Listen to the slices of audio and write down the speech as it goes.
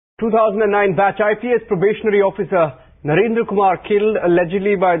2009 batch IPS probationary officer Narendra Kumar killed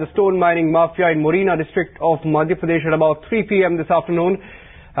allegedly by the stone mining mafia in Morena district of Madhya Pradesh at about 3 p.m. this afternoon.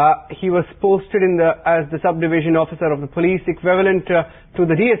 He was posted as the subdivision officer of the police equivalent to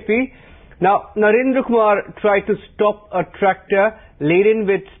the DSP. Now, Narendra Kumar tried to stop a tractor laden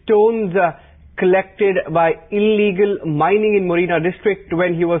with stones collected by illegal mining in Morena district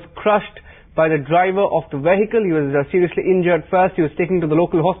when he was crushed by the driver of the vehicle. He was seriously injured first. He was taken to the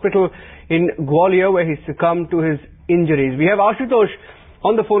local hospital in Gwalior where he succumbed to his injuries. We have Ashutosh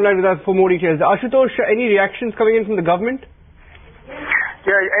on the phone line with us for more details. Ashutosh, any reactions coming in from the government?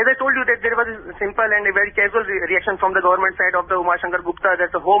 Yeah, as I told you that there was a simple and a very casual reaction from the government side of the Umashankar Gupta,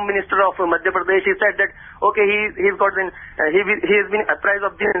 that the Home Minister of Madhya Pradesh. He said that okay, he has been apprised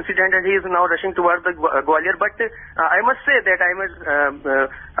of this incident and he is now rushing towards the Gwalior. But I must say that the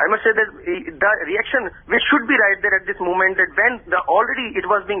reaction which should be right there at this moment, that when already it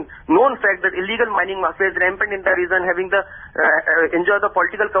was being known fact that illegal mining mafia is rampant in the region, having the enjoy the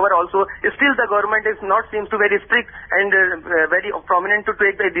political cover also, still the government is not seems to very strict and very prominent to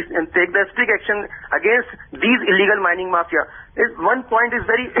take the strict action against these illegal mining mafia. One point is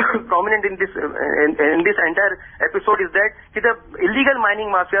very prominent in this entire episode is that the illegal mining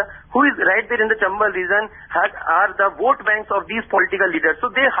mafia, who is right there in the Chambal region, are the vote banks of these political leaders.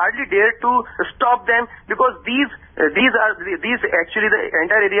 So they hardly dare to stop them, because these actually the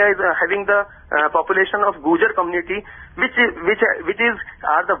entire area is having the population of Gujar community, which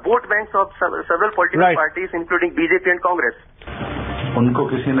are the vote banks of several political parties, including BJP and Congress. उनको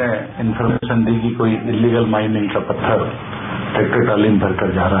किसी ने information दी कि कोई illegal mining का पत्थर tractor trolley में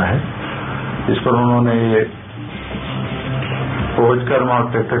भरकर जा रहा है। इस पर उन्होंने ये पहुंचकर वहां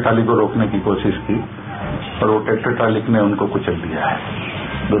ट्रैक्टर ट्राली को रोकने की कोशिश की और वो ट्रैक्टर ट्राली ने उनको कुचल दिया है।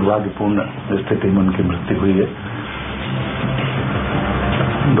 दुर्भाग्यपूर्ण स्थिति में उनकी मृत्यु हुई है।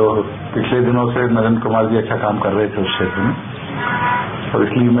 पिछले दिनों से नरेंद्र कुमार जी अच्छा काम कर रहे थे उस क्षेत्र में, और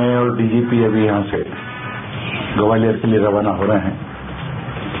इसलिए मैं और डीजीपी अभी यहाँ से ग्वालियर के लिए रवाना हो रहे हैं।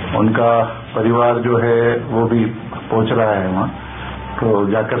 उनका परिवार जो है वो भी पहुंच रहा है वहाँ, तो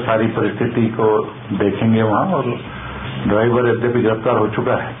जाकर सारी परिस्थिति को देखेंगे वहाँ। और ड्राइवर यद्यपि गिरफ्तार हो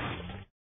चुका है,